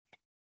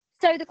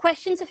So the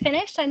questions are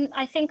finished, and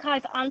I think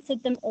I've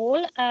answered them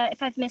all.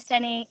 If I've missed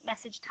any,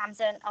 message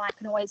Tamsin, or I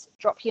can always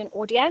drop you an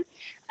audio.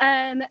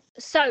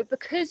 So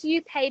because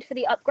you paid for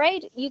the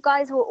upgrade, you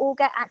guys will all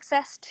get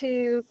access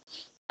to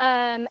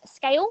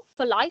Scale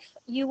for life.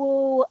 You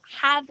will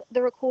have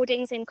the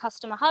recordings in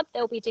Customer Hub.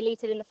 They'll be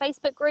deleted in the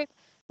Facebook group,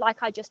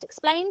 like I just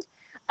explained.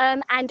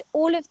 And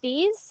all of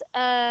these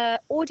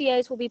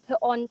audios will be put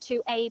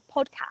onto a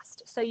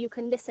podcast, so you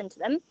can listen to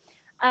them.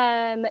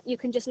 You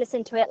can just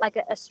listen to it like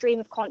a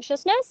stream of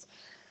consciousness.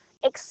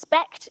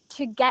 Expect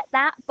to get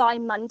that by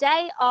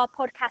Monday. Our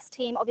podcast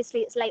team,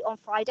 obviously it's late on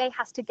Friday,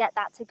 has to get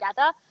that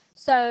together.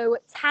 So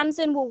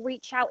Tamsin will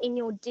reach out in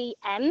your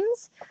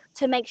DMs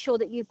to make sure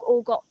that you've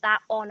all got that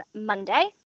on Monday.